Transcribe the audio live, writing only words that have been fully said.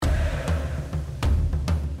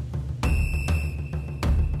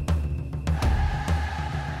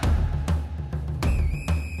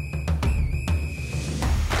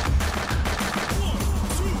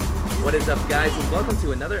What is up, guys, and welcome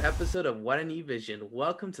to another episode of Guarani Vision.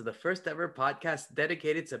 Welcome to the first ever podcast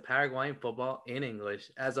dedicated to Paraguayan football in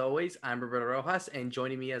English. As always, I'm Roberto Rojas, and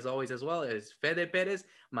joining me as always as well is Fede Perez,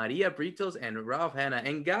 Maria Britos, and Ralph Hanna.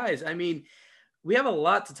 And guys, we have a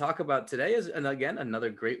lot to talk about today, and again, another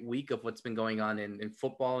great week of what's been going on in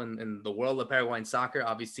football and in the world of Paraguayan soccer.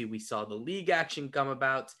 Obviously, we saw the league action come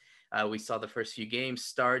about. We saw the first few games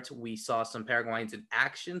start. We saw some Paraguayans in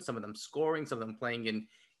action, some of them scoring, some of them playing in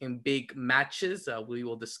big matches. We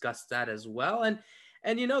will discuss that as well.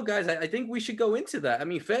 And you know, guys, I think we should go into that. I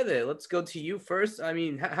mean, Fede, let's go to you first. I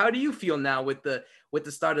mean, how do you feel now with the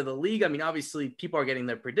start of the league? I mean, obviously people are getting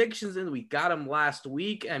their predictions in. We got them last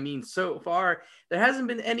week. I mean, so far there hasn't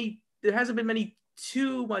been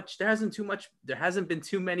too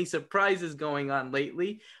many surprises going on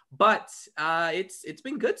lately, but it's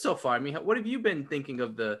been good so far. I mean, what have you been thinking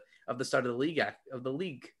of the start of the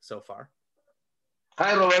league so far?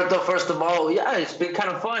 Hi, Roberto. First of all, yeah, it's been kind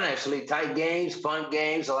of fun, actually. Tight games, fun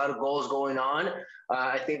games, a lot of goals going on.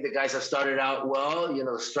 I think the guys have started out well. You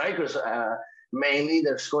know, the strikers, mainly,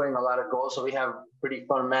 they're scoring a lot of goals. So we have pretty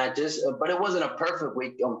fun matches. But it wasn't a perfect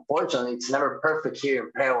week, unfortunately. It's never perfect here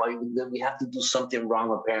in Paraguay. We have to do something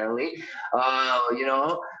wrong, apparently.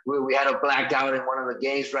 We had a blackout in one of the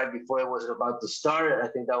games right before it was about to start. I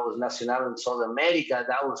think that was Nacional and Sol America.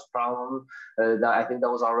 That was a problem. I think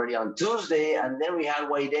that was already on Tuesday. And then we had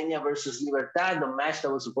Guaireña versus Libertad, the match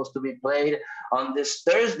that was supposed to be played on this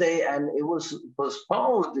Thursday. And it was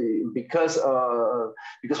postponed because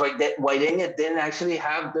Guaireña didn't actually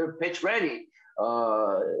have their pitch ready.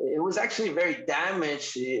 It was actually very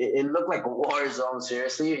damaged. It looked like a war zone,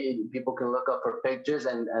 seriously. People can look up for pictures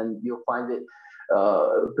and you'll find it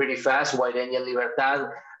pretty fast. Guaireña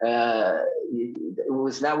Libertad. It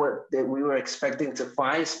was not what we were expecting to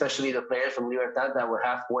find, especially the players from Libertad that were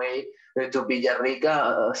halfway to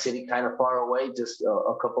Villarrica, a city kind of far away, just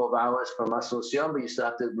a couple of hours from Asunción, but you still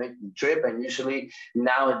have to make the trip. And usually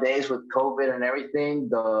nowadays with COVID and everything,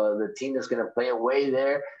 the team that's going to play away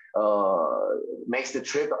there makes the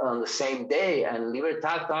trip on the same day. And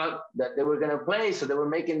Libertad thought that they were going to play, so they were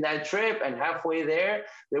making that trip. And halfway there,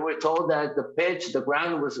 they were told that the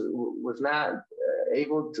ground was not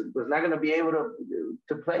going to be able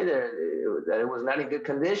to play there. That it was not in good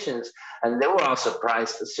conditions, and they were all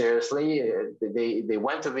surprised. Seriously, they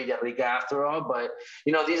went to Villarrica after all. But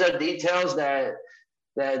you know, these are details that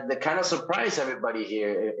kind of surprise everybody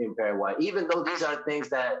here in Paraguay. Even though these are things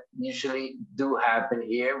that usually do happen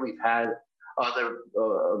here, we've had other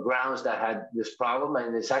grounds that had this problem,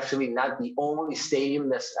 and it's actually not the only stadium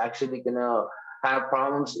that's actually going to have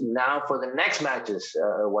problems now for the next matches.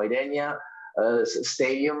 Guaireña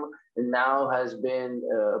Stadium now has been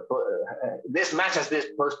this match has been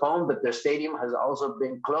postponed, but their stadium has also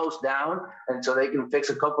been closed down until they can fix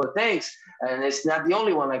a couple of things. And it's not the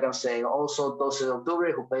only one, like I'm saying. Also, 12 de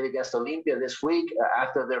Octubre, who played against Olimpia this week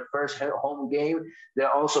after their first home game, they're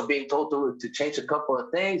also being told to change a couple of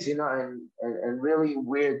things, you know, and really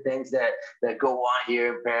weird things that go on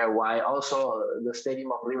here in Paraguay. Also, the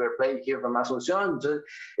stadium of River Plate here from Asunción. So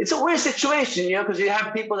it's a weird situation, you know, because you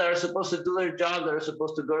have people that are supposed to do their job, that are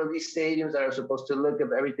supposed to go to these stadiums, that are supposed to look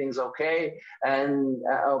if everything's okay, and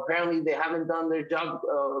apparently they haven't done their job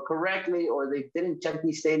correctly, or they didn't check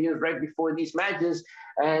these stadiums right before these matches,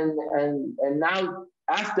 and now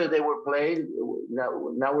after they were played,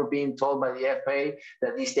 now we're being told by the FA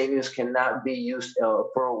that these stadiums cannot be used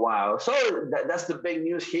for a while. So that's the big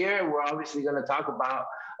news here. We're obviously going to talk about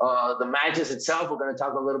the matches itself. We're going to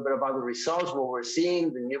talk a little bit about the results, what we're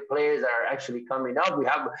seeing, the new players that are actually coming up. We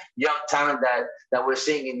have young talent that we're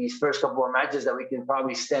seeing in these first couple of matches that we can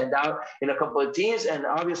probably stand out in a couple of teams, and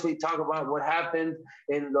obviously talk about what happened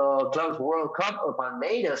in the Clubs World Cup.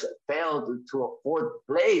 Palmeiras failed to a fourth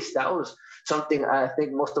place. That was something I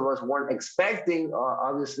think most of us weren't expecting.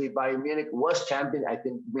 Obviously, Bayern Munich was champion. I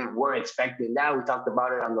think we were expecting that. We talked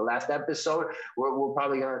about it on the last episode. We're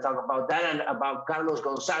probably going to talk about that and about Carlos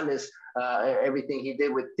Gonzalez, everything he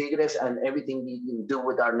did with Tigres and everything he can do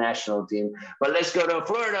with our national team. But let's go to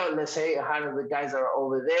Florida. Let's say hi to the guys that are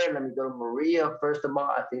over there. Let me go to Maria. First of all,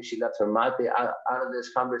 I think she left her mate out of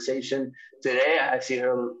this conversation today. I see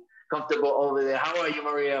her comfortable over there. How are you,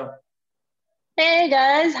 Maria? Hey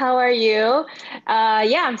guys, how are you?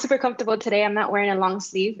 Yeah, I'm super comfortable today. I'm not wearing a long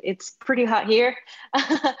sleeve. It's pretty hot here.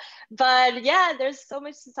 But yeah, there's so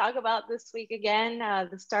much to talk about this week again.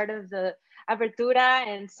 The start of the Apertura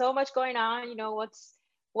and so much going on. You know, what's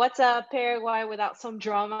Paraguay without some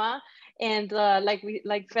drama? And like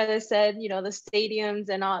Fede said, you know, the stadiums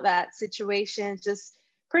and all that situation just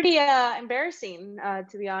pretty embarrassing,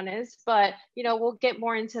 to be honest. But, you know, we'll get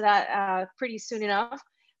more into that pretty soon enough.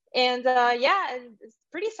 And yeah, and it's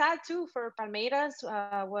pretty sad too for Palmeiras,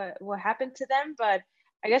 what happened to them. But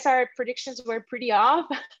I guess our predictions were pretty off,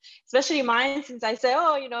 especially mine, since I said,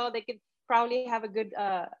 oh, they could probably have a good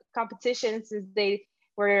competition since they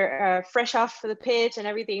were fresh off the pitch and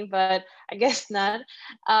everything. But I guess not.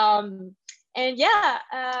 And yeah,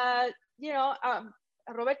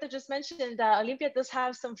 Roberto just mentioned Olympia does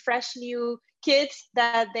have some fresh new kids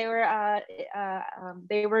that they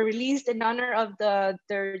were released in honor of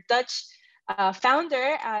their Dutch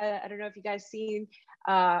founder. I don't know if you guys seen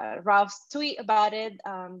Ralph's tweet about it.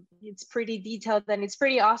 It's pretty detailed and it's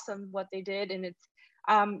pretty awesome what they did, and it's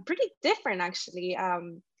pretty different actually.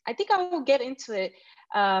 I think I will get into it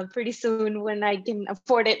pretty soon when I can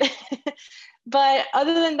afford it. But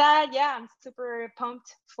other than that, yeah, I'm super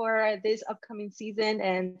pumped for this upcoming season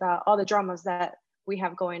and all the dramas that we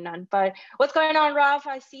have going on. But what's going on, Ralph?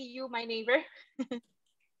 I see you, my neighbor.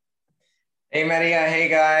 Hey Maria, hey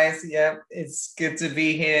guys. Yeah, it's good to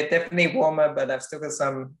be here. Definitely warmer, but I've still got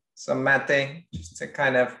some mate just to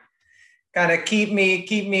kind of keep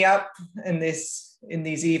me up in these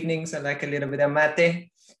evenings. I like a little bit of mate.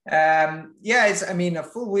 Yeah, it's a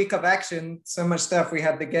full week of action. So much stuff. We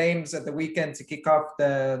had the games at the weekend to kick off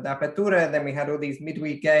the Apertura, and then we had all these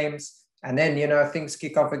midweek games, and then things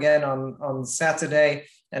kick off again on Saturday,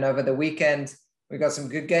 and over the weekend we got some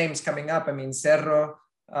good games coming up. Cerro,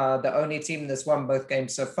 the only team that's won both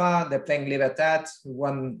games so far. They're playing Libertad, who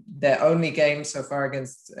won their only game so far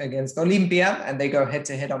against Olimpia, and they go head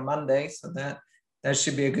to head on Monday. So that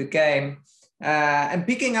should be a good game. And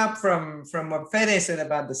picking up from what Fede said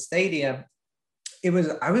about the stadium,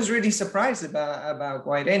 I was really surprised about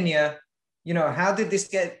Guaireña. How did this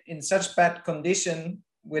get in such bad condition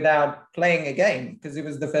without playing a game? Because it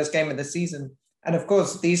was the first game of the season, and of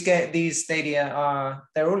course these stadia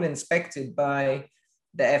they're all inspected by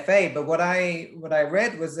the FA. But what I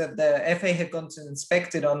read was that the FA had gone to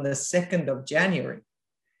inspect it on the 2nd of January.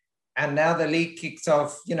 And now the league kicks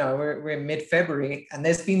off, we're in mid-February, and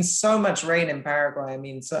there's been so much rain in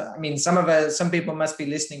Paraguay. Some people must be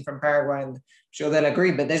listening from Paraguay, and I'm sure they'll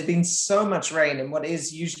agree, but there's been so much rain in what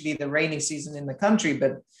is usually the rainy season in the country,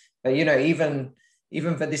 but even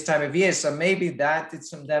for this time of year. So maybe that did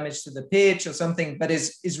some damage to the pitch or something, but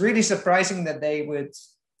it's really surprising that they would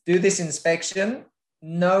do this inspection,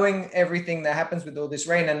 knowing everything that happens with all this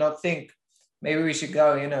rain, and not think, maybe we should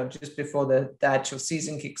go, just before the actual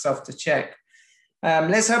season kicks off to check.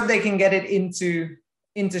 Let's hope they can get it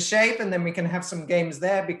into shape, and then we can have some games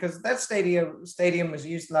there, because that stadium was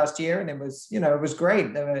used last year, and it was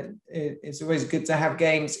great. It's always good to have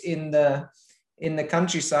games in the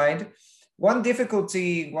countryside. One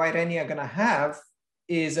difficulty Guaireña are going to have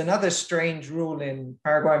is another strange rule in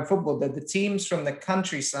Paraguayan football, that the teams from the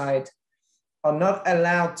countryside are not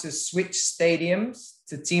allowed to switch stadiums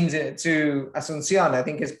to teams to Asunción. I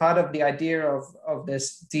think is part of the idea of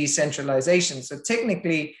this decentralization. So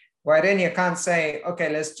technically, Guaireña can't say,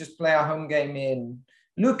 okay, let's just play our home game in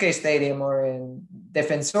Luque Stadium or in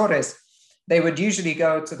Defensores. They would usually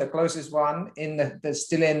go to the closest one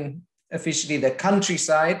still in officially the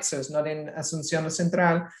countryside, so it's not in Asunción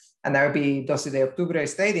Central, and that would be 12 de Octubre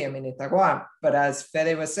Stadium in Itagua. But as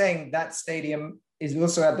Fede was saying, that stadium is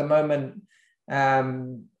also at the moment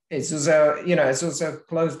it's also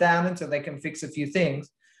closed down until they can fix a few things.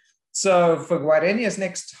 So for Guaireña's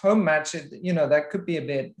next home match, that could be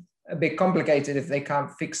a bit complicated if they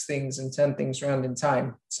can't fix things and turn things around in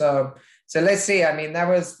time. So let's see.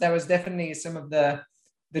 That was definitely some of the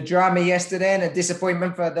drama yesterday, and a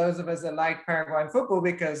disappointment for those of us that like Paraguayan football,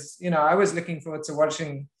 because I was looking forward to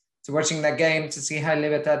watching that game to see how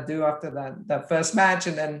Libertad do after that first match,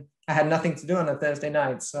 and then I had nothing to do on a Thursday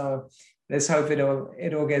night. So let's hope it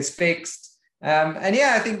all gets fixed. And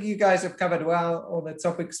yeah, I think you guys have covered well all the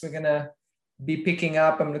topics we're going to be picking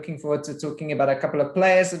up. I'm looking forward to talking about a couple of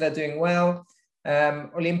players that are doing well.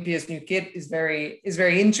 Olympia's new kit is very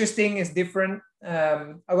interesting. It's different.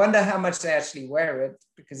 I wonder how much they actually wear it,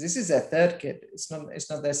 because this is their third kit. It's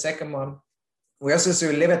not their second one. We also saw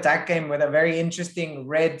a Libertad game with a very interesting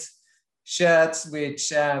red shirts,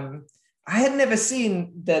 which I had never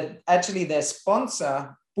seen. That actually their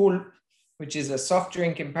sponsor, Pulp, which is a soft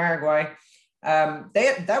drink in Paraguay,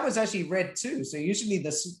 that was actually red too. So usually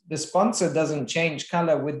the sponsor doesn't change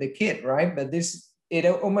color with the kit, right? But it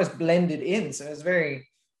almost blended in. So it's very,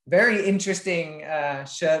 very interesting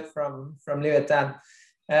shirt from Libertad.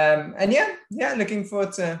 And yeah, looking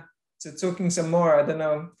forward to talking some more. I don't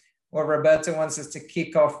know what Roberto wants us to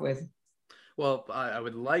kick off with. Well, I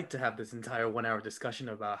would like to have this entire 1 hour discussion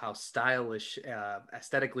about how stylish,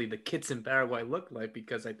 aesthetically, the kits in Paraguay look like,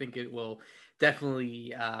 because I think it will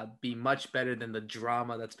definitely be much better than the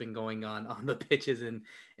drama that's been going on the pitches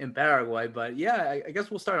in Paraguay. But yeah, I guess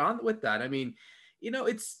we'll start on with that. I mean,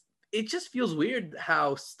 it just feels weird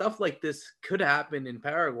how stuff like this could happen in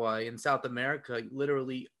Paraguay in South America,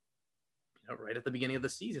 literally, right at the beginning of the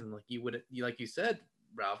season, like you said,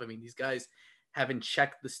 Ralph. I mean, these guys haven't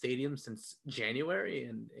checked the stadium since January,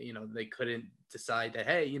 and they couldn't decide that,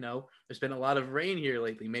 hey, there's been a lot of rain here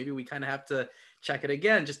lately. Maybe we kind of have to check it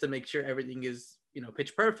again just to make sure everything is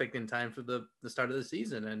pitch perfect in time for the start of the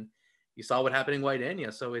season. And you saw what happened in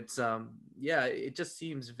Guaireña. So it's it just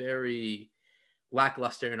seems very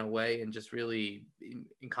lackluster in a way, and just really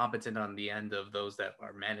incompetent on the end of those that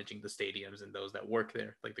are managing the stadiums and those that work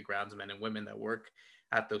there, like the groundsmen and women that work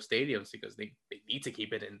at those stadiums, because they need to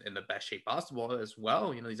keep it in the best shape possible as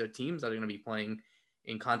well. These are teams that are going to be playing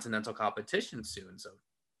in continental competition soon. So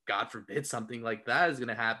God forbid something like that is going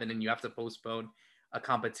to happen and you have to postpone a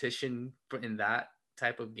competition in that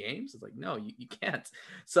type of games. It's like, no, you can't.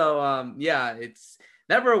 So it's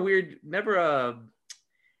never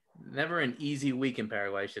an easy week in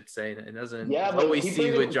Paraguay, I should say. It doesn't always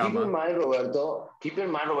seem with drama. Keep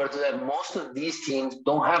in mind, Roberto, that most of these teams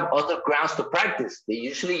don't have other grounds to practice. They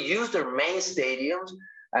usually use their main stadiums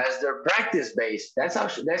as their practice base. That's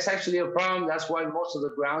actually a problem. That's why most of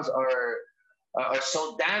the grounds are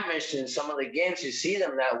so damaged in some of the games. You see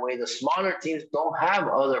them that way. The smaller teams don't have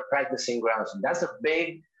other practicing grounds. That's a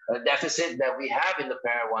big deficit that we have in the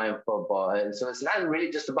Paraguayan football. And so it's not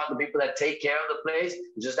really just about the people that take care of the place,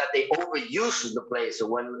 it's just that they overuse the place. So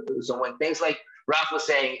when things like Ralph was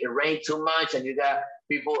saying, it rained too much and you got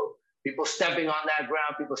people stepping on that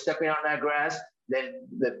ground, people stepping on that grass, then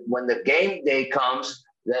when the game day comes,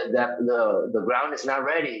 the ground is not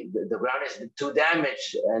ready. The ground is too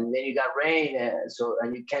damaged, and then you got rain,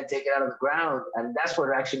 and you can't take it out of the ground. And that's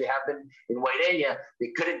what actually happened in Guaireña.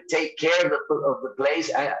 They couldn't take care of the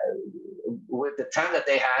place with the time that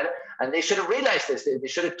they had, and they should have realized this. They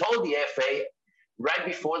should have told the FA right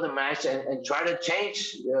before the match and try to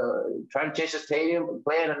change the stadium and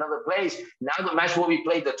play at another place. Now the match will be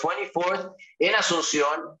played the 24th in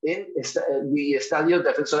Asunción, in the Estadio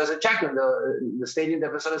Defensores del Chaco, the Stadium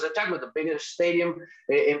Defensores del Chaco, the biggest stadium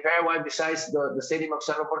in Paraguay besides the stadium of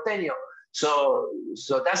Cerro Porteño.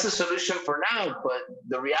 So that's the solution for now. But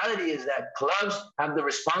the reality is that clubs have the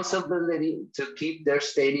responsibility to keep their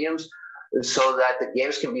stadiums so that the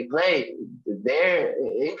games can be played. They're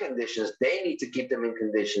in conditions. They need to keep them in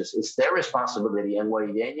conditions. It's their responsibility. And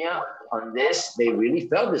Guaireña, on this, they really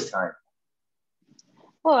felt this time.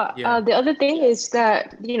 Well, the other thing is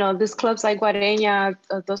that, these clubs like Guaireña,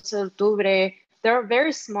 12 de Octubre, they're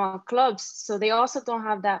very small clubs. So they also don't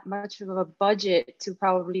have that much of a budget to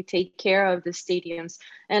probably take care of the stadiums.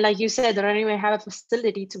 And like you said, they don't even have a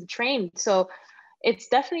facility to train. So it's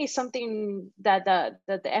definitely something that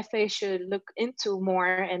the FA should look into more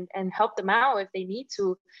and help them out if they need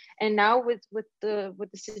to. And now with the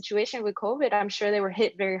situation with COVID, I'm sure they were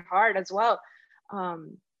hit very hard as well.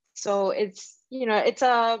 So it's it's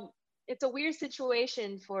a weird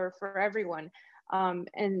situation for everyone.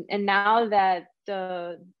 And now that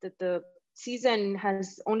the season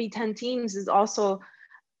has only 10 teams is also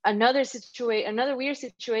another weird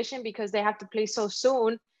situation, because they have to play so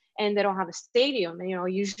soon and they don't have a stadium.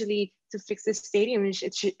 Usually to fix this stadium,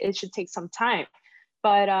 it should take some time.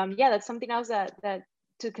 But that's something else that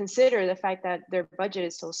to consider, the fact that their budget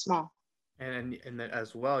is so small. And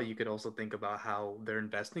as well, you could also think about how they're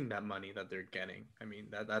investing that money that they're getting. I mean,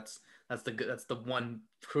 that's the one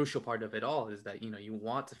crucial part of it all, is that you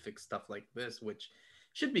want to fix stuff like this, which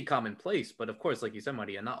should be commonplace. But of course, like you said,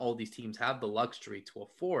 Maria, not all these teams have the luxury to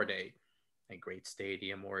afford a great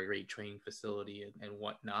stadium or a great training facility and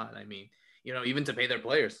whatnot. I mean, even to pay their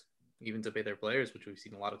players, which we've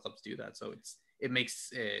seen a lot of clubs do that. So it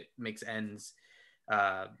makes ends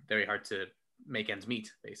very hard to make ends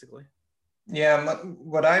meet, basically. Yeah,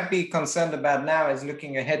 what I'd be concerned about now is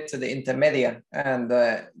looking ahead to the Intermedia and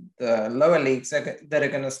the lower leagues that are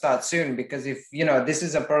going to start soon. Because if, this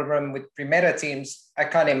is a program with Primera teams, I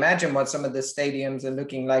can't imagine what some of the stadiums are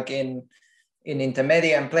looking like in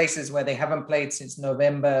Intermedia and places where they haven't played since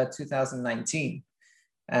November 2019.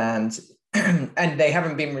 And they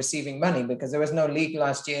haven't been receiving money because there was no league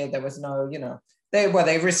last year. There was no,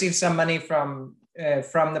 they received some money from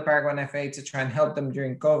the Paraguayan FA to try and help them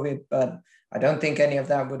during COVID, but I don't think any of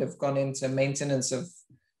that would have gone into maintenance of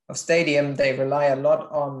stadium. They rely a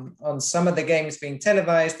lot on some of the games being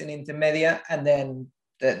televised in Intermedia and then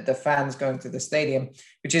the fans going to the stadium,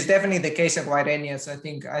 which is definitely the case of Guaireña. So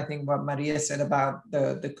I think what Maria said about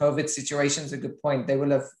the COVID situation is a good point. They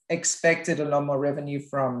will have expected a lot more revenue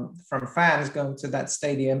from fans going to that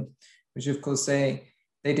stadium which of course they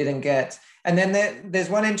didn't get. And then there's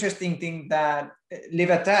one interesting thing that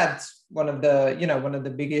Libertad, one of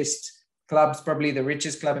the biggest clubs, probably the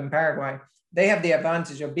richest club in Paraguay, they have the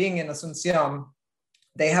advantage of being in Asunción.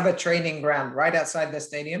 They have a training ground right outside the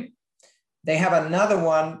stadium. They have another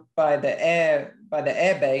one by the air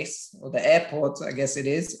base, or the airport, I guess it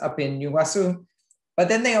is, up in Iguazu. But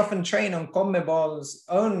then they often train on CONMEBOL's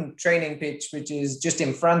own training pitch, which is just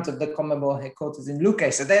in front of the CONMEBOL headquarters in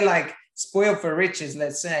Luque. So they're like spoiled for riches,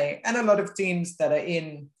 let's say. And a lot of teams that are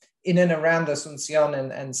in and around Asunción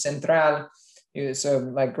and Central, so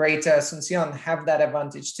like Greater Asunción, have that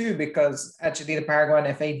advantage too, because actually the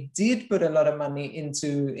Paraguayan FA did put a lot of money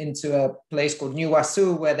into a place called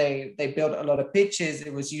Iguazu, where they built a lot of pitches.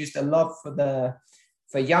 It was used a lot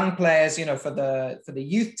for young players, for the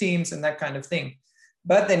youth teams and that kind of thing.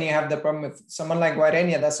 But then you have the problem with someone like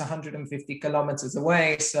Guaireña, that's 150 kilometers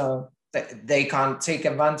away, so they can't take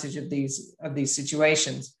advantage of these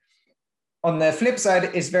situations. On the flip side,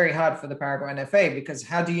 it's very hard for the Paraguayan FA, because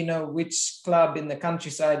how do you know which club in the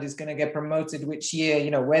countryside is going to get promoted which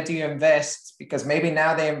year? Where do you invest? Because maybe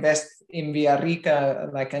now they invest in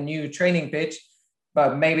Villarrica, like a new training pitch,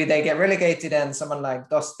 but maybe they get relegated and someone like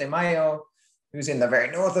Dos de Mayo, who's in the very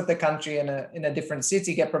north of the country in a different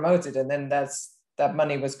city, get promoted. And then that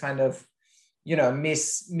money was kind of,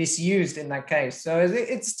 misused in that case. So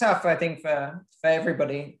it's tough, I think, for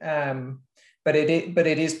everybody. But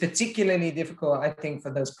it is particularly difficult, I think,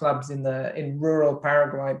 for those clubs in rural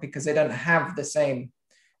Paraguay, because they don't have the same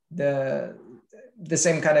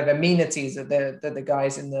kind of amenities that the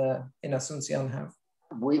guys in Asunción have.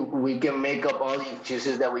 We can make up all the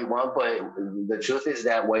excuses that we want, but the truth is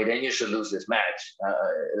that Guaireña should lose this match.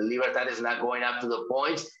 Libertad is not going after the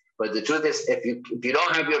points, but the truth is, if you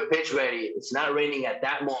don't have your pitch ready, it's not raining at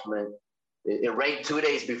that moment. It rained 2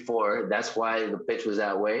 days before. That's why the pitch was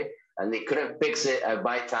that way. And they couldn't fix it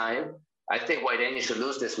by time. I think Guaireña should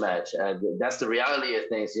lose this match. That's the reality of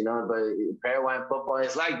things, But Paraguayan football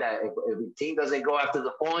is like that. If the team doesn't go after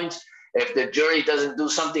the points, if the jury doesn't do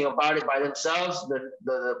something about it by themselves,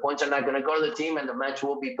 the points are not going to go to the team, and the match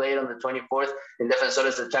will be played on the 24th in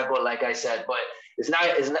Defensores del Chaco, like I said. But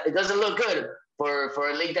it doesn't look good for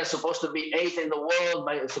a league that's supposed to be 8th in the world,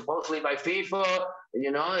 supposedly by FIFA.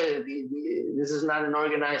 This is not an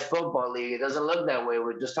organized football league. It doesn't look that way.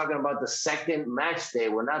 We're just talking about the second match day.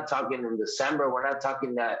 We're not talking in December. We're not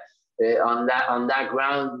talking that on that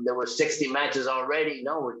ground there were 60 matches already.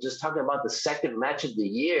 No, we're just talking about the second match of the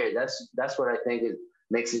year. That's what I think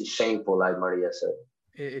makes it shameful, like Maria said.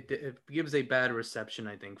 It gives a bad reception,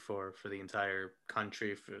 I think, for the entire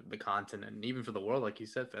country, for the continent, and even for the world, like you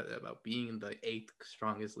said, about being in the 8th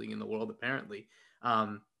strongest league in the world. Apparently,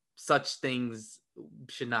 such things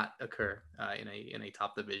should not occur in a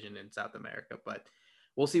top division in South America. But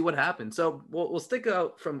we'll see what happens. So we'll stick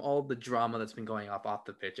out from all the drama that's been going off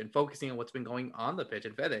the pitch and focusing on what's been going on the pitch.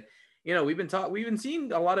 And Fede, we've been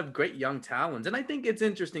seeing a lot of great young talents, and I think it's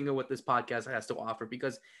interesting what this podcast has to offer,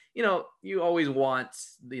 because you always want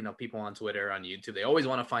people on Twitter, on YouTube, they always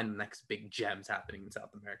want to find the next big gems happening in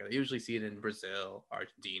South America. They usually see it in Brazil,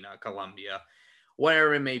 Argentina, Colombia,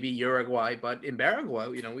 wherever it may be, Uruguay. But in Paraguay,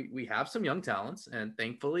 we have some young talents, and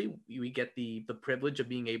thankfully we get the privilege of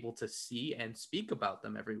being able to see and speak about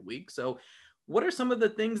them every week. So what are some of the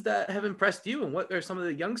things that have impressed you, and what are some of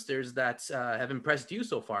the youngsters that have impressed you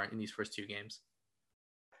so far in these first 2 games?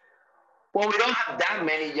 Well, we don't have that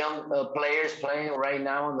many young players playing right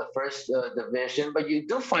now in the first division, but you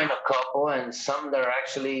do find a couple, and some that are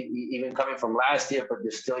actually even coming from last year, but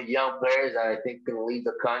they're still young players that I think can lead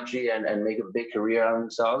the country and make a big career out of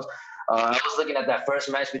themselves. I was looking at that first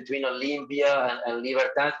match between Olimpia and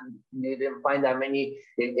Libertad. You didn't find that many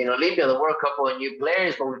in Olimpia. There were a couple of new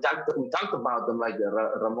players, but we talked about them, like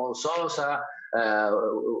Ramon Sosa.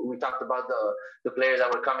 We talked about the players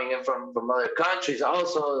that were coming in from other countries.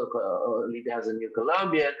 Also, Olimpia has a new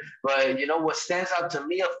Colombian. But what stands out to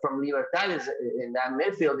me from Libertad is in that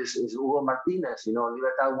midfield is Hugo Martinez.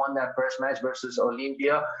 Libertad won that first match versus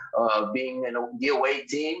Olimpia, being the away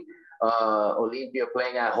team. Olimpia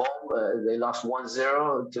playing at home, they lost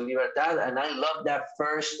 1-0 to Libertad, and I love that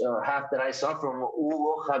first half that I saw from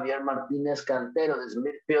Hugo Javier Martinez Cantero, this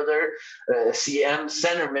midfielder, CM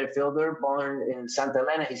center midfielder, born in Santa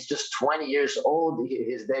Elena. He's just 20 years old.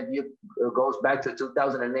 His debut goes back to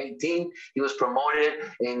 2018. He was promoted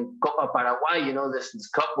in Copa Paraguay, this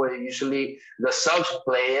cup where usually the subs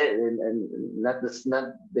play it, and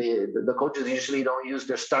the coaches usually don't use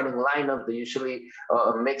their starting lineup. They usually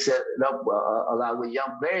mix it up a lot with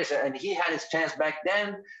young players, and he had his chance back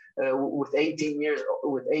then with 18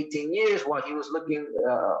 years, while he was looking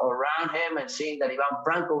around him and seeing that Ivan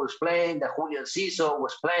Franco was playing, that Julio Enciso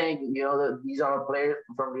was playing. These are players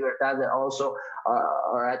from Libertad that also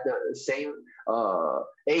are at the same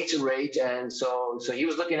age range, and so he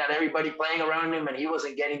was looking at everybody playing around him, and he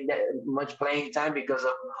wasn't getting that much playing time because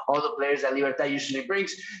of all the players that Libertad usually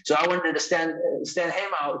brings. So I wanted to stand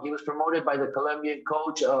him out. He was promoted by the Colombian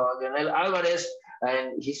coach Leonel Alvarez,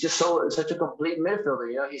 and he's just such a complete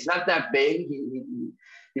midfielder. He's not that big.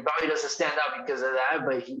 He probably doesn't stand out because of that,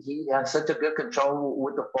 but he has such a good control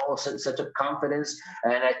with the ball, such a confidence,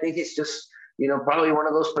 and I think he's just probably one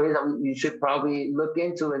of those players that you should probably look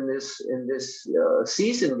into in this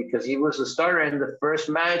season, because he was a starter in the first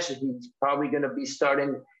match. He's probably going to be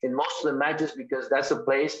starting in most of the matches, because that's a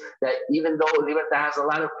place that, even though Libertad has a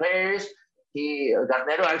lot of players,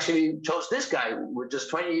 Garnero actually chose this guy with just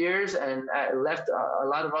 20 years and left a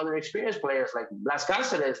lot of other experienced players like Blas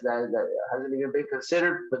Cáceres that hasn't even been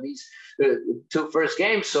considered for these two first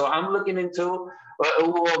games. So I'm looking into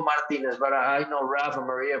Hugo Martinez, but I know Ralph and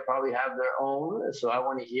Maria probably have their own. So I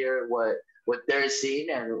want to hear what they're seeing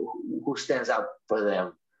and who stands out for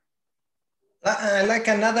them. Like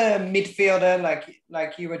another midfielder,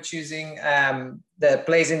 like you were choosing, that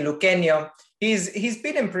plays in Luqueño. He's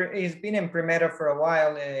been in Primera for a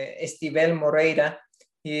while. Estivel Moreira.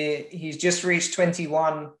 He's just reached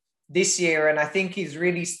 21 this year, and I think he's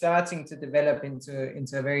really starting to develop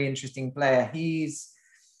into a very interesting player. He's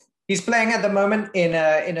playing at the moment in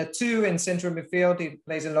a 2 in central midfield. He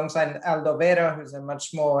plays alongside Aldo Vera, who's a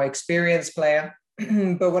much more experienced player.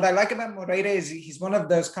 But what I like about Moreira is he's one of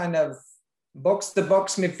those kind of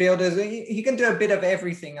box-to-box midfielders. He can do a bit of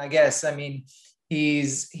everything, I guess. I mean,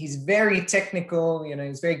 he's very technical.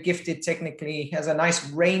 He's very gifted technically. He has a nice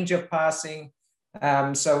range of passing.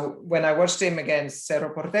 So when I watched him against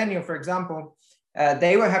Cerro Porteño, for example,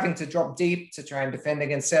 they were having to drop deep to try and defend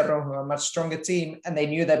against Cerro, who are a much stronger team, and they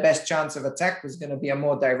knew their best chance of attack was going to be a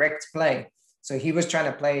more direct play. So he was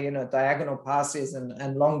trying to play, diagonal passes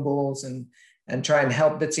and long balls and try and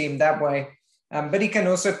help the team that way. But he can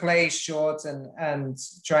also play short and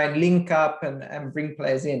try and link up and bring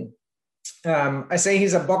players in. I say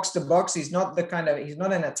he's a box-to-box. He's not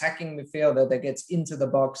an attacking midfielder that gets into the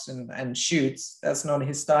box and shoots. That's not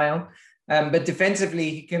his style. But defensively,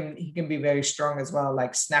 he can be very strong as well,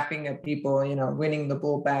 like snapping at people, winning the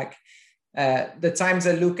ball back. The times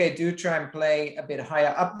that Luque do try and play a bit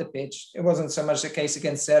higher up the pitch, it wasn't so much the case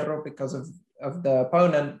against Cerro because of the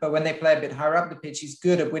opponent, but when they play a bit higher up the pitch, he's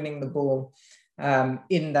good at winning the ball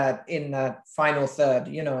in that final third,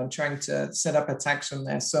 and trying to set up attacks from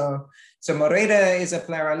there. So Moreira is a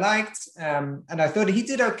player I liked, and I thought he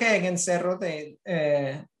did okay against Cerro.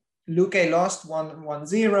 Luque lost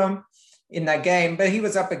 1-0 in that game, but he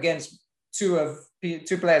was up against two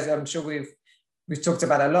players I'm sure we've talked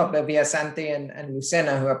about a lot, but Villasante and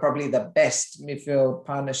Lucena, who are probably the best midfield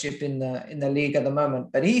partnership in the league at the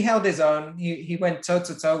moment. But he held his own. He went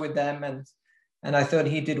toe-to-toe with them, and I thought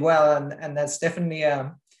he did well. And that's definitely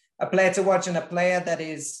a player to watch, and a player that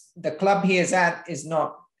is, the club he is at is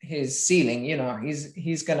not his ceiling.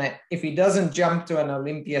 He's gonna, if he doesn't jump to an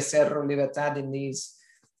Olimpia, Cerro, Libertad in these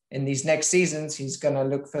next seasons, he's gonna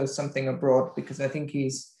look for something abroad, because I think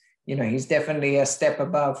he's definitely a step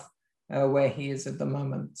above where he is at the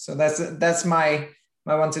moment. So that's my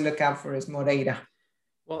one to look out for is Moreira.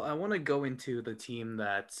 Well, I want to go into the team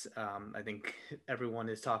that I think everyone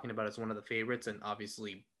is talking about as one of the favorites, and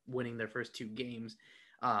obviously winning their first 2 games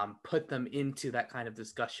put them into that kind of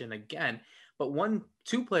discussion again. But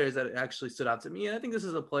 2 players that actually stood out to me, and I think this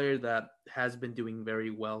is a player that has been doing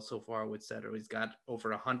very well so far with Cerro. He's got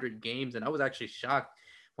over 100 games, and I was actually shocked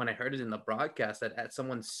when I heard it in the broadcast that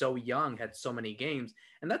someone so young had so many games,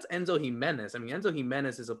 and that's Enzo Jimenez. I mean, Enzo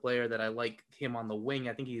Jimenez is a player that I like him on the wing.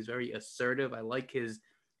 I think he's very assertive. I like his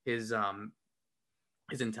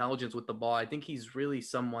intelligence with the ball. I think he's really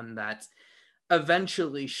someone that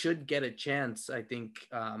eventually should get a chance. I think,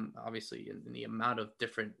 obviously, in the amount of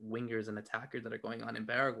different wingers and attackers that are going on in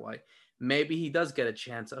Paraguay, maybe he does get a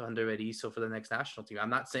chance under Berizzo for the next national team. I'm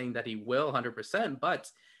not saying that he will 100%, but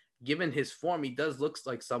given his form, he does look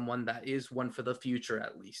like someone that is one for the future,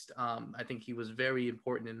 at least. I think he was very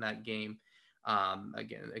important in that game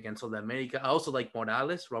against America. I also like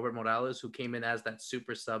Robert Morales, who came in as that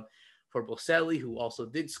super sub for Boselli, who also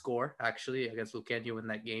did score, actually, against Luqueño in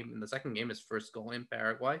that game. In the second game, his first goal in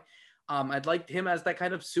Paraguay. I'd like him as that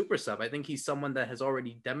kind of super sub. I think he's someone that has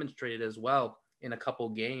already demonstrated as well in a couple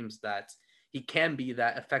games that he can be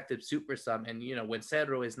that effective super sub. And, when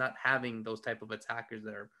Cerro is not having those type of attackers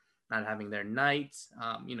that are not having their nights,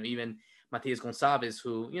 even Matias Gonçalves,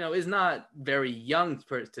 who, is not very young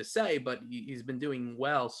to say, but he's been doing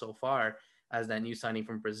well so far as that new signing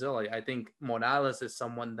from Brazil. I think Morales is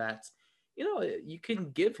someone that, you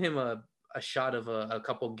can give him a shot of a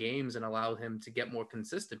couple games and allow him to get more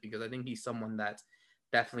consistent, because I think he's someone that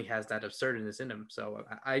definitely has that absurdness in him. So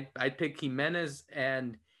I'd pick Jimenez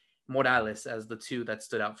and Morales as the two that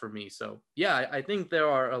stood out for me. So yeah, I think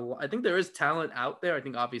there is talent out there. I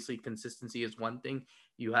think obviously consistency is one thing.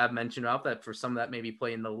 You have mentioned, Ralph, that for some that maybe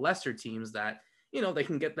play in the lesser teams that, they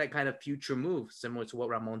can get that kind of future move, similar to what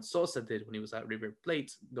Ramon Sosa did when he was at River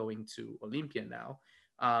Plate, going to Olympia now.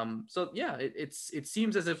 So yeah, it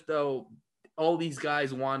seems as if though all these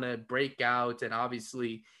guys want to break out, and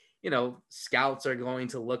obviously, scouts are going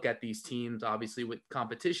to look at these teams, obviously with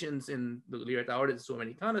competitions in the Libertadores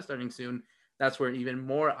Sudamericana starting soon. That's where even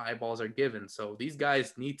more eyeballs are given. So these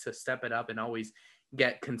guys need to step it up and always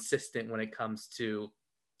get consistent when it comes to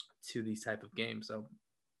these type of games. So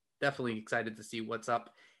definitely excited to see what's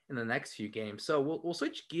up in the next few games. So we'll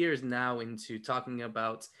switch gears now into talking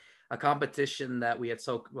about a competition that we had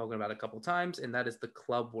spoken about a couple times, and that is the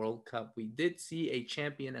Club World Cup. We did see a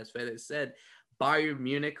champion, as Fede said, Bayern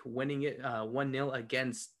Munich winning it 1-0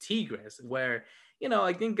 against Tigres, where,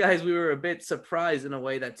 I think, guys, we were a bit surprised in a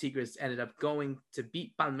way that Tigres ended up going to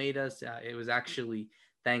beat Palmeiras. It was actually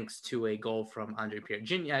thanks to a goal from Andre Pierre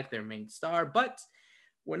Gignac, their main star. But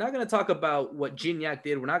we're not going to talk about what Gignac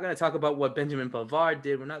did. We're not going to talk about what Benjamin Pavard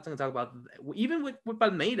did. We're not going to talk about, even with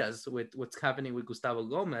Palmeiras, with what's happening with Gustavo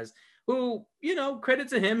Gomez, who, credit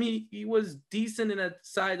to him, he was decent in a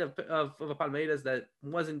side of Palmeiras that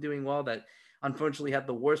wasn't doing well, that unfortunately had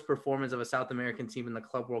the worst performance of a South American team in the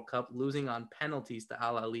Club World Cup, losing on penalties to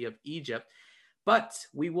Al Ahly of Egypt. But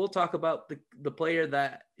we will talk about the player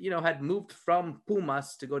that, had moved from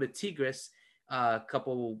Pumas to go to Tigres a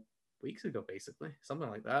couple weeks ago, basically, something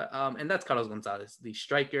like that. And that's Carlos Gonzalez, the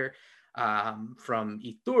striker from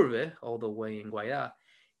Iturbe, all the way in Guayá,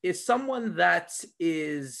 is someone that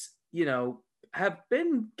is, have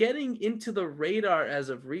been getting into the radar as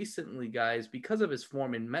of recently, guys, because of his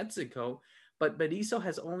form in Mexico. But Berizzo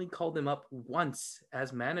has only called him up once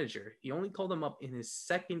as manager. He only called him up in his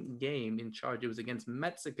second game in charge. It was against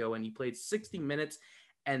Mexico, and he played 60 minutes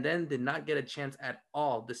and then did not get a chance at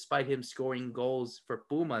all, despite him scoring goals for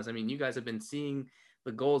Pumas. I mean, you guys have been seeing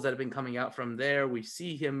the goals that have been coming out from there. We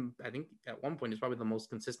see him, I think at one point, he's probably the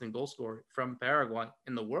most consistent goal scorer from Paraguay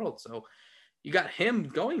in the world. So you got him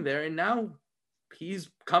going there, and now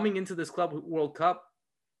he's coming into this Club World Cup.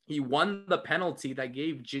 He won the penalty that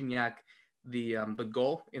gave Gignac the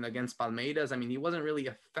goal in against Palmeiras. I mean, he wasn't really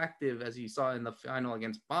effective, as you saw in the final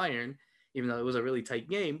against Bayern, even though it was a really tight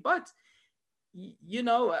game. But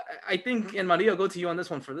I think, and Maria, I'll go to you on this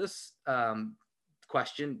one for this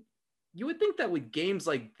question. You would think that with games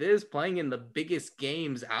like this, playing in the biggest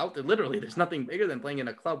games out there, literally there's nothing bigger than playing in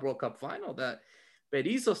a Club World Cup final, that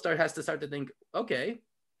Berizzo has to start to think, okay,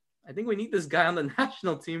 I think we need this guy on the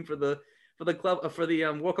national team for the club for the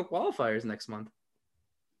World Cup qualifiers next month.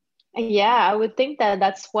 Yeah, I would think that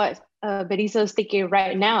that's what Berizzo is thinking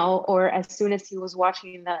right now, or as soon as he was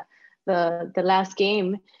watching the last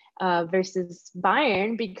game versus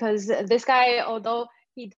Bayern, because this guy, although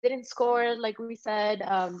he didn't score like we said,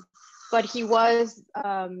 but he was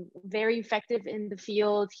very effective in the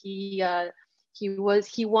field. He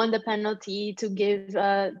won the penalty to give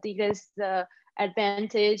Tigres the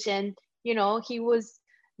advantage, and he was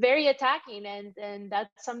very attacking, and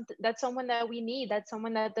that's someone that we need. That's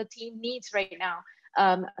someone that the team needs right now.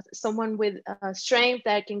 Someone with strength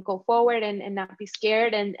that can go forward and not be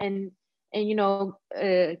scared and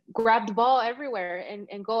grab the ball everywhere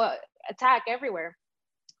and go attack everywhere.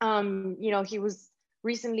 He was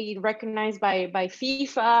recently recognized by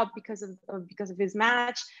FIFA because of his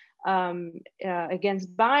match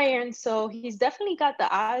against Bayern. So he's definitely got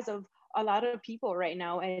the eyes of a lot of people right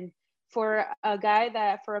now. And for a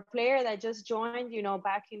player that just joined,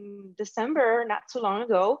 back in December, not too long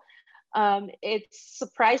ago, it's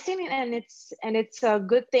surprising, and it's a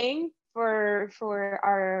good thing for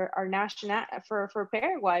our national, for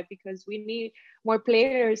Paraguay, because we need more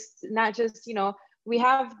players. Not just, we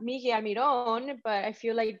have Miguel Almiron, but I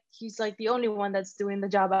feel like he's like the only one that's doing the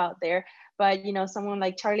job out there. But someone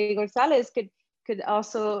like Charlie Gonzalez could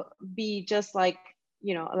also be just like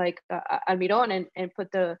Almiron and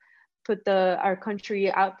put our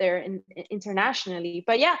country out there internationally.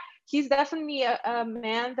 But yeah, he's definitely a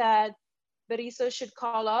man that Berizzo should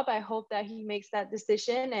call up. I hope that he makes that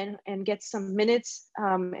decision and gets some minutes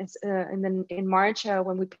in March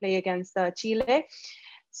when we play against Chile.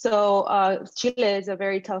 So Chile is a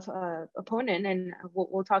very tough opponent, and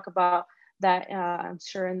we'll talk about that I'm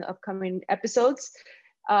sure in the upcoming episodes.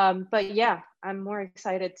 But yeah, I'm more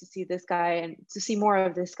excited to see this guy and to see more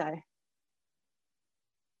of this guy.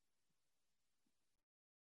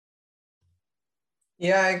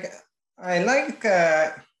 Yeah, I like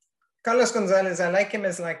Carlos Gonzalez. I like him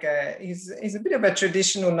as like he's a bit of a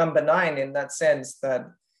traditional number 9 in that sense that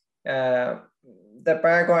the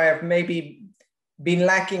Paraguay have maybe been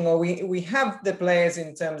lacking, or we have the players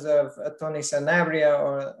in terms of Tony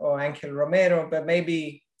Sanabria or Angel Romero, but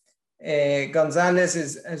maybe Gonzalez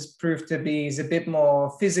has proved to be, he's a bit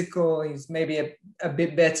more physical. He's maybe a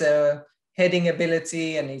bit better heading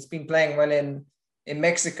ability, and he's been playing well in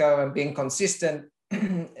Mexico and being consistent.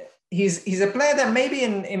 He's a player that maybe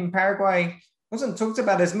in Paraguay wasn't talked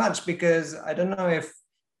about as much, because I don't know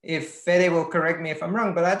if Fede will correct me if I'm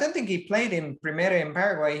wrong, but I don't think he played in Primera in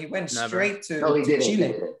Paraguay. He went straight to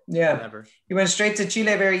Chile. Yeah, never. He went straight to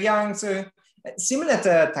Chile very young. So similar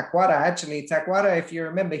to Tacuara, actually. Tacuara, if you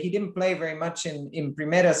remember, he didn't play very much in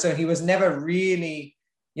Primera, so he was never really,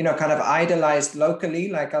 kind of idolized locally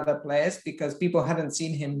like other players, because people hadn't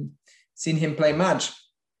seen him play much.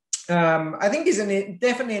 I think he's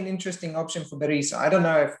definitely an interesting option for Berizzo. I don't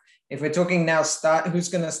know if we're talking now who's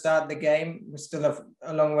going to start the game. We're still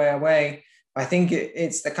a long way away. I think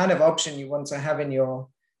it's the kind of option you want to have in your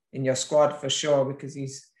squad for sure, because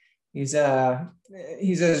he's a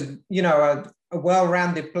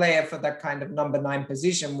well-rounded player for that kind of number 9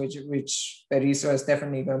 position, which Berizzo is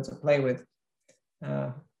definitely going to play with.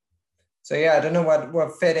 So yeah, I don't know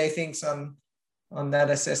what Fede thinks on that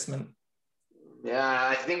assessment. Yeah,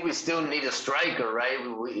 I think we still need a striker, right?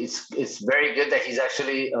 It's very good that he's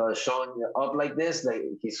actually showing up like this. Like,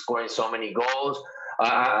 he's scoring so many goals.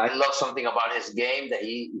 I love something about his game, that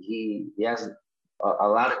he has a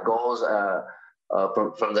lot of goals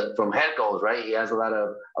from head goals, right? He has a lot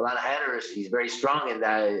of headers. He's very strong in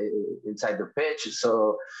that inside the pitch.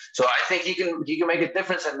 So I think he can make a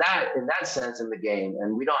difference in that sense in the game.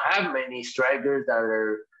 And we don't have many strikers that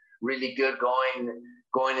are really good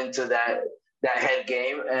going into that head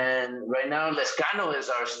game. And right now, Lescano is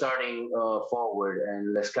our starting forward,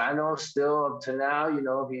 and Lescano still up to now,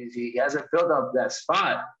 he hasn't filled up that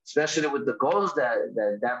spot, especially with the goals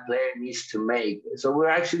that player needs to make. So we're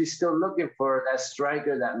actually still looking for that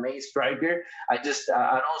striker, that main striker. I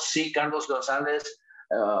don't see Carlos Gonzalez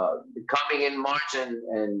coming in March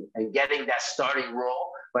and getting that starting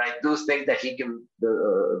role, but I do think that he can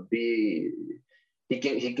be. He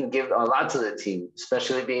can give a lot to the team,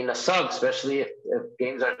 especially being a sub, especially if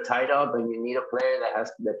games are tied up and you need a player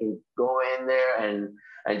that can go in there and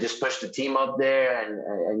just push the team up there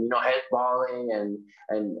and head balling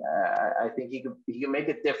and I think he can make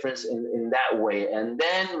a difference in that way. And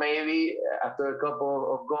then maybe after a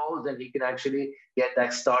couple of goals, then he can actually get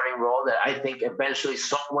that starting role that I think eventually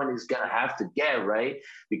someone is gonna have to get, right?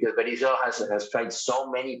 Because Berizzo has tried so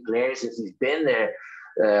many players since he's been there.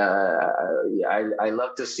 I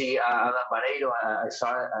love to see Alan Pareiro. I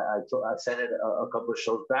said it a couple of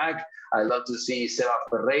shows back. I love to see Seba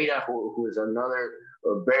Ferreira, who is another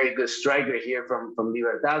very good striker here from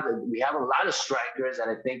Libertad. We have a lot of strikers,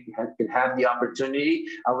 and I think can have the opportunity.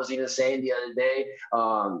 I was even saying the other day,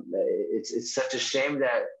 it's such a shame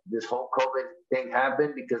that this whole COVID thing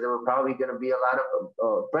happened, because there were probably going to be a lot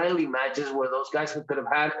of friendly matches where those guys could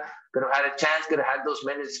have had a chance, could have had those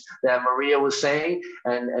minutes that Maria was saying,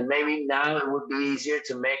 and maybe now it would be easier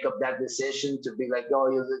to make up that decision to be like,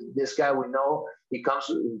 oh, this guy we know, he comes,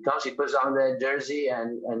 he puts on that jersey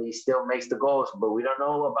and he still makes the goals. But we don't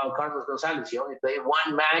know about Carlos Gonzalez. He only played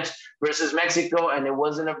one match versus Mexico, and it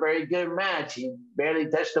wasn't a very good match. He barely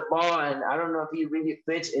touched the ball, and I don't know if he really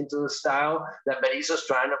fits into the style that Berizzo's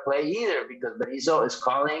trying to play either, because Berizzo is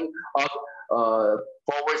calling up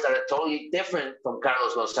forwards that are totally different from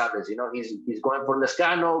Carlos Gonzalez. He's going for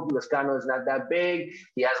Lescano. Lescano is not that big.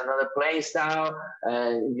 He has another playing style.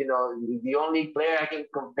 And, the only player I can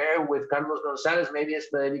compare with Carlos Gonzalez maybe is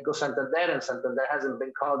Federico Santander, and Santander hasn't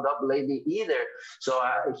been called up lately either. So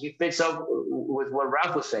he fits up with what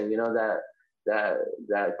Ralph was saying,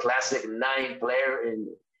 that classic 9 player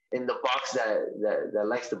in the box that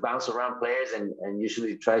likes to bounce around players and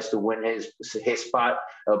usually tries to win his spot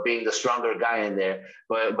of being the stronger guy in there.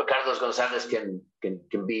 But Carlos Gonzalez can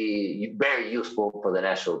be very useful for the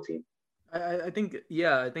national team. I think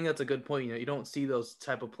that's a good point. You don't see those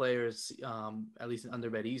type of players, at least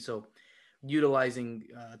under Berizzo, utilizing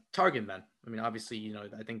target men. I mean, obviously,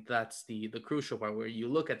 I think that's the crucial part, where you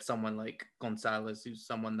look at someone like Gonzalez, who's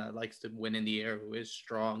someone that likes to win in the air, who is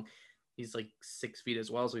strong. He's like 6 feet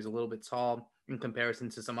as well, so he's a little bit tall in comparison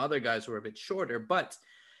to some other guys who are a bit shorter. But,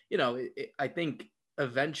 I think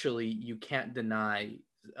eventually you can't deny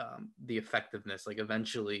the effectiveness. Like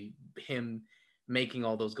eventually him making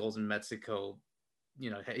all those goals in Mexico,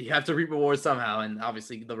 you have to reap reward somehow. And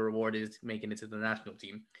obviously the reward is making it to the national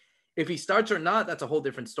team. If he starts or not, that's a whole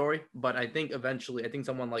different story. But I think eventually, I think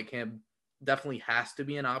someone like him definitely has to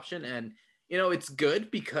be an option. And, it's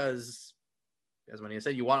good because, as Maria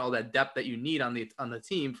said, you want all that depth that you need on the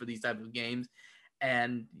team for these type of games.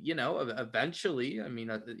 And, eventually, I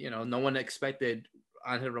mean, no one expected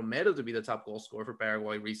Angel Romero to be the top goal scorer for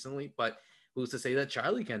Paraguay recently, but who's to say that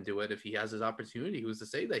Charlie can do it if he has his opportunity? Who's to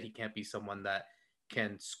say that he can't be someone that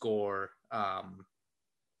can score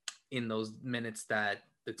in those minutes that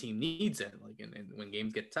the team needs it? Like when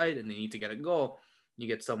games get tight and they need to get a goal, you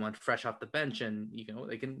get someone fresh off the bench and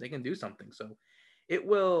they can do something. So it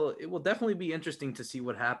will definitely be interesting to see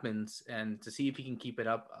what happens and to see if he can keep it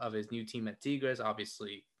up of his new team at Tigres.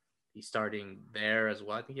 Obviously, he's starting there as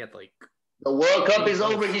well. I think he had like the World Cup is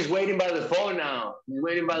over. He's waiting by the phone now.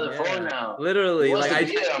 Literally, like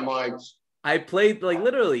March. I played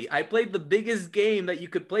the biggest game that you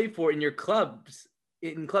could play for in your clubs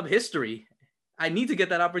in club history. I need to get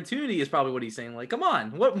that opportunity is probably what he's saying. Like, come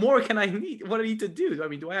on, what more can I need? What do I need to do? I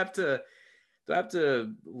mean, do I have to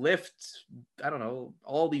lift, I don't know,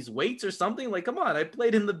 all these weights or something? Like, come on, I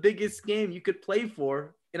played in the biggest game you could play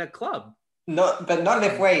for in a club. Not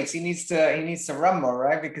lift weights. He needs to run more,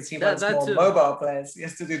 right? Because he wants more mobile players. He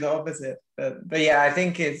has to do the opposite. But yeah, I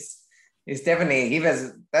think it's definitely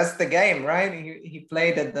that's the game, right? He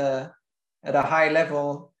played at a high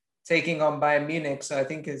level, taking on Bayern Munich. So I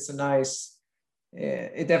think it's a nice.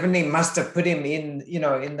 It definitely must have put him in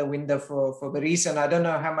the window for Berizzo. And I don't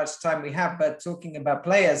know how much time we have, but talking about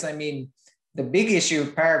players, I mean, the big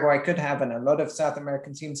issue Paraguay could have, and a lot of South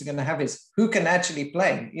American teams are going to have, is who can actually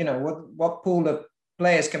play. What pool of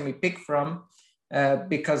players can we pick from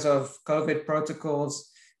because of COVID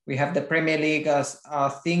protocols? We have the Premier League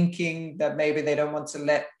are thinking that maybe they don't want to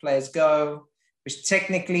let players go, which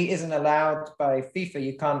technically isn't allowed by FIFA.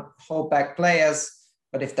 You can't hold back players.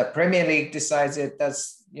 But if the Premier League decides it,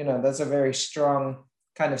 that's a very strong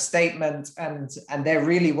kind of statement. And they're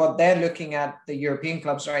really, what they're looking at, the European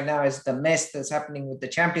clubs right now, is the mess that's happening with the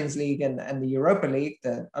Champions League and the Europa League.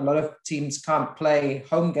 That a lot of teams can't play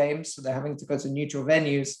home games, so they're having to go to neutral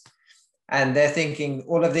venues. And they're thinking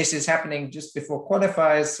all of this is happening just before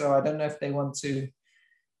qualifiers. So I don't know if they want to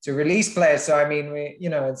release players. So I mean,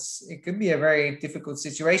 it could be a very difficult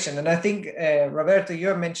situation. And I think Roberto,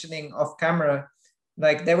 you're mentioning off camera,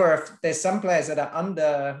 like there's some players that are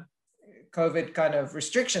under COVID kind of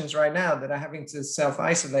restrictions right now that are having to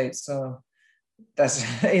self-isolate. So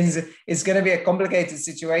it's going to be a complicated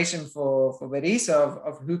situation for Berizzo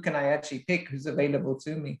of who can I actually pick, who's available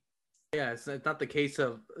to me. Yeah, it's not the case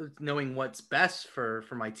of knowing what's best for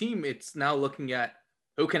my team. It's now looking at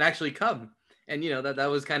who can actually come. And, that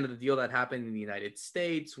was kind of the deal that happened in the United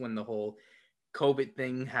States when the whole COVID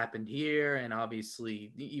thing happened here, and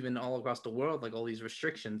obviously even all across the world, like all these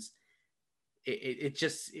restrictions, it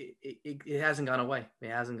hasn't gone away.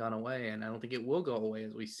 It hasn't gone away, and I don't think it will go away,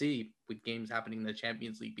 as we see with games happening in the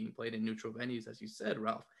Champions League being played in neutral venues, as you said,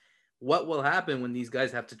 Ralph. What will happen when these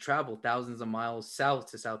guys have to travel thousands of miles south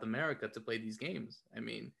to South America to play these games? I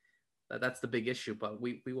mean, that's the big issue, but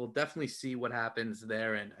we will definitely see what happens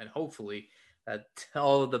there, and hopefully that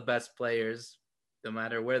all of the best players, no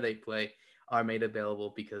matter where they play, are made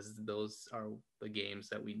available, because those are the games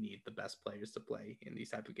that we need the best players to play in these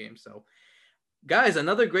type of games. So guys,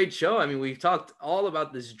 another great show. I mean, we've talked all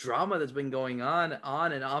about this drama that's been going on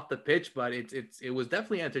and off the pitch, but it was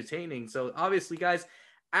definitely entertaining. So obviously, guys,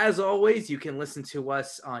 as always, you can listen to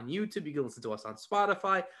us on YouTube. You can listen to us on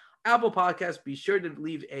Spotify, Apple Podcasts. Be sure to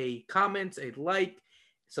leave a comment, a like,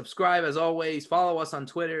 subscribe as always, follow us on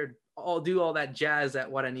Twitter, do all that jazz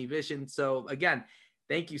at Guarani Vision. So again,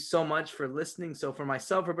 thank you so much for listening. So for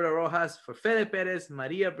myself, Roberto Rojas, for Fede Perez,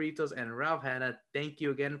 Maria Britos, and Ralph Hanna, thank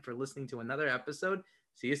you again for listening to another episode.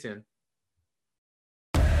 See you soon.